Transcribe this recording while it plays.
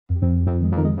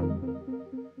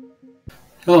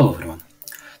Hello everyone.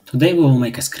 Today we will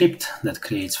make a script that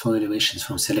creates 4 elevations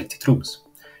from selected rooms.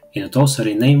 It would also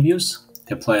rename views,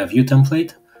 apply a view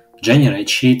template, generate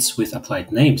sheets with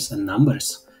applied names and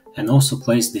numbers, and also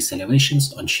place these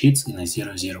elevations on sheets in a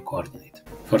 0,0 coordinate.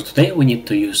 For today we need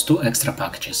to use two extra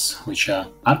packages, which are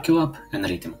ArchiLab and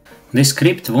Rhythm. This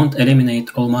script won't eliminate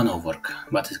all manual work,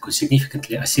 but it could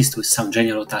significantly assist with some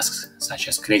general tasks such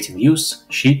as creating views,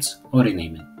 sheets, or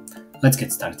renaming. Let's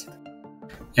get started.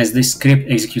 As this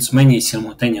script executes many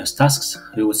simultaneous tasks,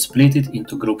 we would split it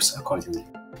into groups accordingly.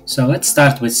 So let's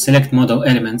start with select model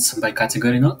elements by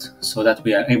category node, so that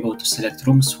we are able to select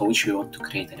rooms for which we want to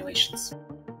create elevations.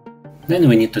 Then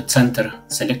we need to center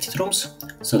selected rooms,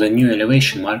 so the new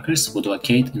elevation markers would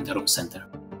locate in the room center.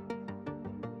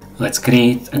 Let's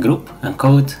create a group and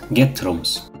call it get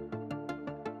rooms.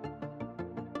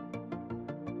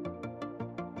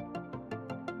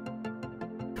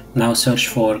 Now search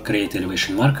for create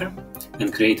elevation marker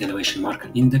and create elevation marker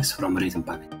index from Rhythm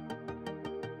package.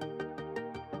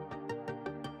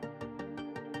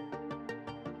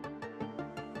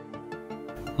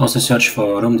 Also search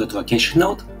for room.location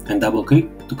node and double click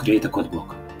to create a code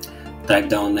block. Type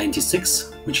down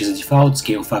 96, which is a default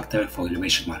scale factor for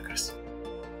elevation markers.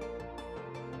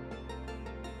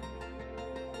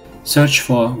 Search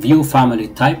for view family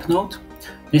type node.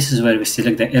 This is where we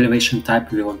select the elevation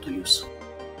type we want to use.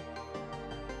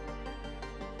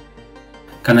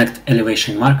 Connect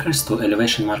elevation markers to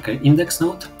elevation marker index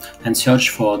node and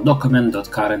search for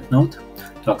document.current node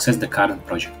to access the current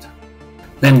project.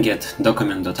 Then get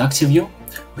document.activeView,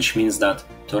 which means that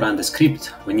to run the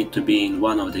script we need to be in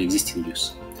one of the existing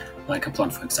views, like a plan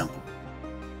for example.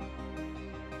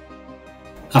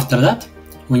 After that,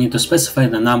 we need to specify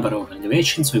the number of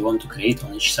elevations we want to create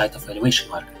on each side of elevation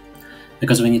marker.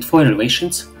 Because we need 4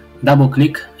 elevations, double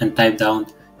click and type down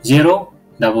 0,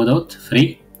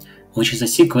 3, which is a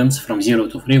sequence from 0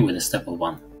 to 3 with a step of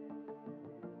 1.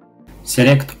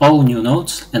 Select all new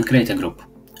nodes and create a group.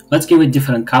 Let's give it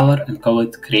different color and call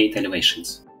it create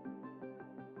elevations.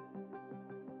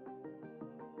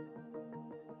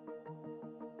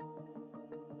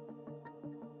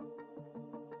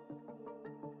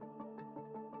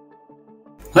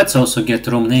 Let's also get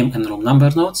room name and room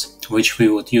number nodes, which we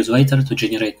would use later to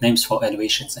generate names for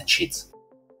elevations and sheets.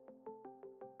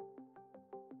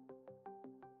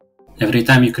 Every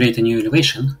time you create a new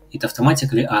elevation, it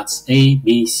automatically adds A,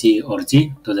 B, C, or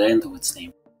D to the end of its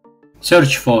name.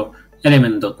 Search for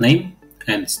element.name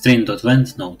and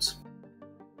string.length nodes.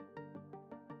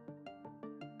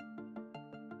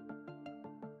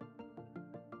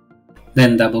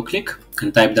 Then double click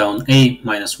and type down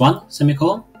A-1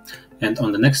 semicolon and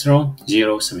on the next row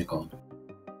 0 semicolon.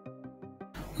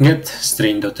 Get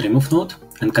string.remove node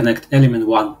and connect element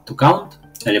 1 to count,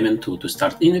 element 2 to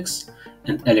start index,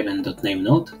 and element.name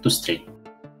node to string.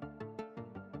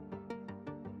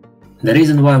 The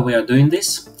reason why we are doing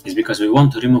this is because we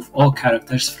want to remove all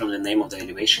characters from the name of the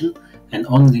elevation and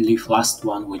only leave last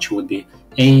one, which would be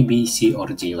A, B, C, or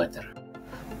D letter.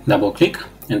 Double click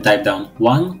and type down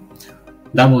 1,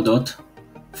 double dot,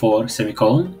 4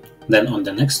 semicolon, then on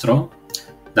the next row,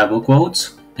 double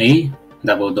quotes, A,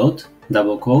 double dot,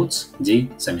 double quotes,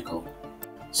 D semicolon.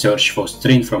 Search for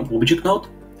string from object node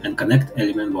and connect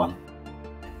element 1.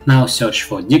 Now search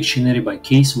for dictionary by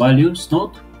case values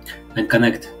node and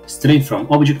connect string from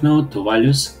object node to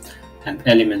values and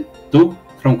element 2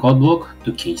 from code block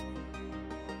to case.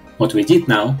 What we did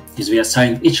now is we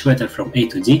assigned each letter from A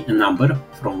to D a number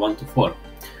from 1 to 4.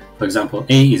 For example,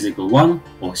 A is equal 1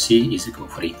 or C is equal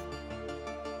 3.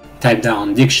 Type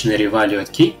down dictionary value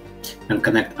at key and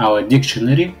connect our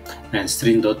dictionary and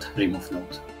string.remove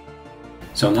node.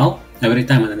 So now, every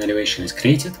time an elevation is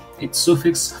created, its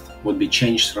suffix would be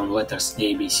changed from letters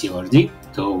A, B, C, or D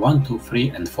to 1, 2, 3,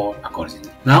 and 4 accordingly.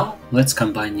 Now, let's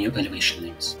combine new elevation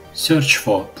names. Search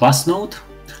for plus node,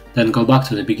 then go back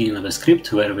to the beginning of the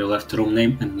script where we left room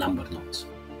name and number nodes.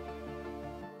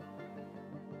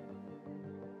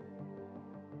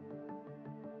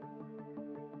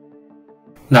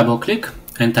 Double click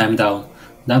and type down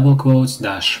double quotes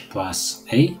dash plus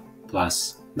A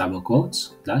plus double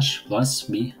quotes dash plus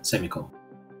B semicolon.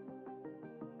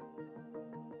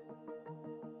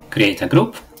 Create a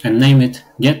group and name it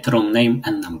get room name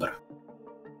and number.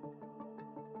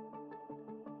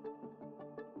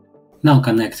 Now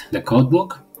connect the code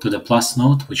block to the plus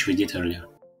node which we did earlier.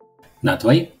 That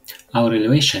way, our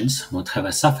elevations would have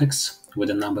a suffix with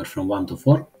a number from 1 to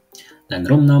 4, then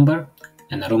room number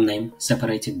and a room name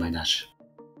separated by dash.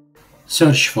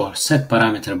 Search for set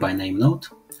parameter by name node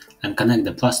and connect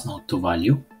the plus node to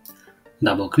value.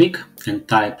 Double click and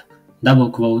type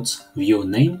double quotes view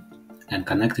name and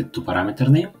connect it to parameter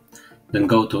name, then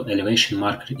go to elevation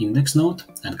marker index node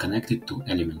and connect it to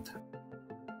element.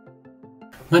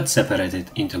 Let's separate it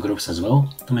into groups as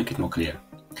well to make it more clear.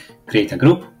 Create a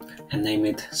group and name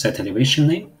it set elevation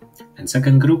name, and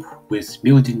second group with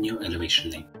building new elevation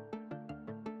name.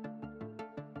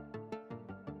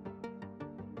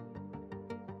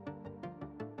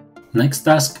 Next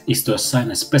task is to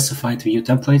assign a specified view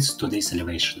templates to these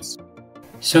elevations.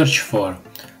 Search for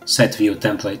set view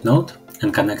template node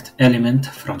and connect element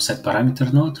from set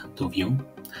parameter node to view.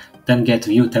 Then get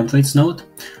view templates node,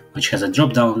 which has a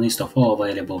drop-down list of all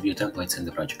available view templates in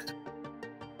the project.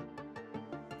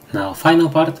 Now, final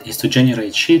part is to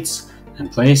generate sheets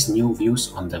and place new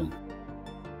views on them.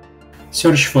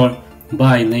 Search for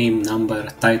by name, number,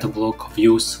 title block,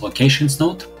 views, locations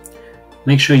node.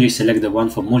 Make sure you select the one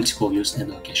for multiple views and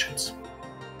locations.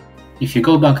 If you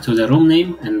go back to the room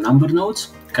name and number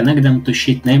nodes, connect them to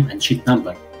sheet name and sheet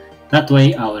number. That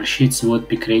way our sheets would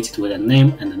be created with a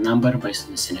name and a number based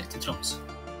on the selected rooms.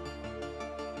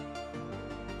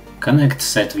 Connect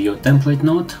set view template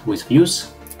node with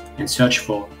views and search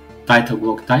for title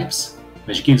block types,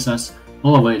 which gives us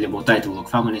all available title block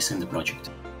families in the project.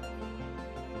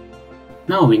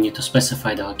 Now we need to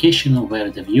specify the location of where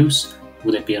the views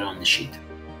would appear on the sheet.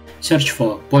 Search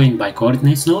for point by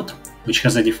coordinates node, which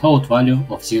has a default value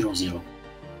of 0, 0.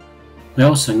 We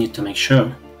also need to make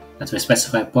sure that we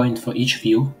specify a point for each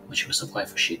view which we supply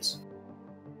for sheets.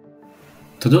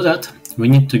 To do that, we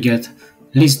need to get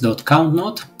list.count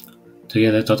node to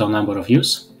get the total number of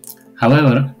views.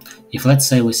 However, if let's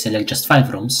say we select just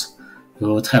 5 rooms,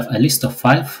 we would have a list of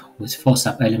 5 with 4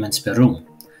 sub-elements per room,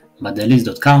 but the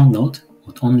list.count node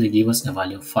would only give us a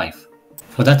value of 5.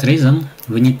 For that reason,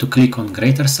 we need to click on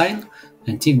greater sign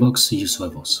and tick box use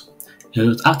levels. It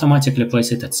would automatically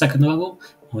place it at second level,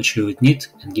 which we would need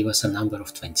and give us a number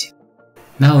of 20.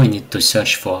 Now we need to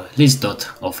search for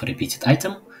list.of repeated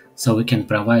item, so we can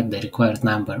provide the required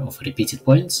number of repeated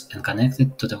points and connect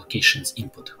it to the location's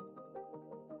input.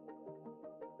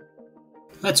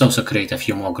 Let's also create a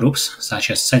few more groups,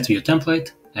 such as set view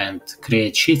template and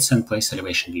create sheets and place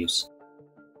elevation views.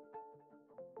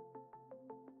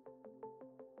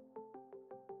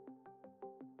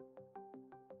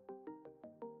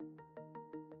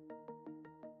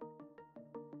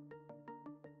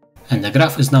 And the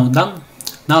graph is now done.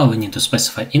 Now we need to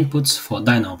specify inputs for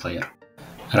Dynamo Player.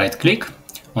 Right click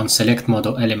on select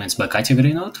model elements by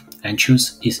category node and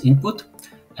choose is input,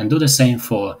 and do the same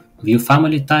for view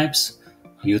family types,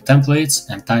 view templates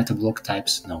and title block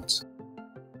types nodes.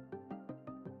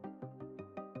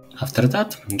 After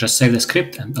that, just save the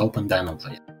script and open Dynamo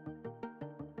Player.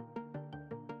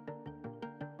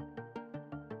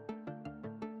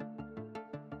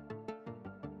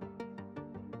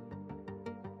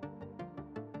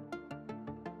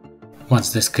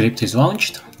 Once the script is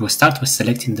launched, we start with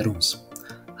selecting the rooms.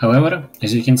 However,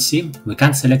 as you can see, we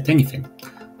can't select anything.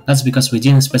 That's because we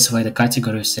didn't specify the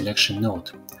category selection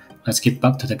node. Let's get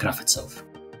back to the graph itself.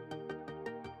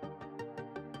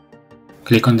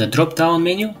 Click on the drop-down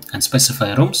menu and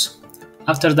specify rooms.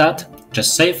 After that,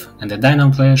 just save and the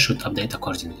Dynamo Player should update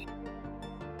accordingly.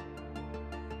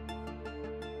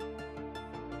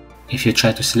 If you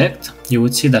try to select, you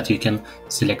would see that you can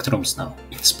select rooms now.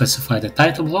 Specify the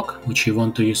title block which you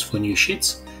want to use for new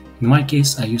sheets. In my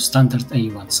case, I use standard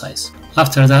A1 size.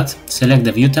 After that, select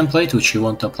the view template which you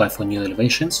want to apply for new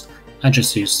elevations. I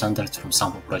just use standard from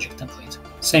sample project template.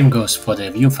 Same goes for the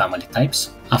view family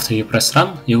types. After you press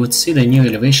run, you would see the new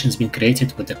elevations being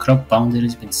created with the crop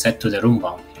boundaries being set to the room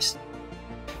boundaries.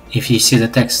 If you see the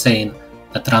text saying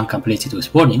that run completed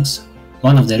with warnings,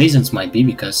 one of the reasons might be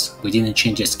because we didn't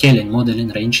change the scale and modeling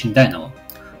range in Dynamo.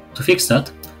 To fix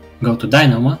that, go to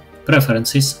Dynamo,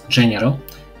 Preferences, General,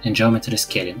 and Geometry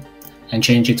Scaling, and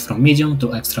change it from medium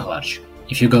to extra large.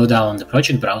 If you go down the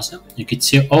project browser, you could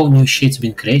see all new sheets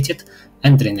being created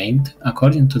and renamed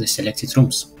according to the selected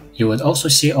rooms. You would also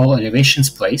see all elevations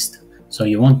placed, so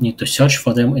you won't need to search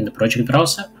for them in the project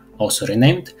browser, also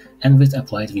renamed and with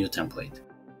applied view template.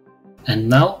 And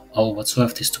now all what's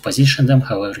left is to position them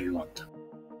however you want.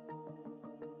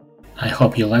 I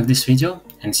hope you liked this video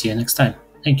and see you next time.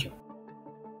 Thank you.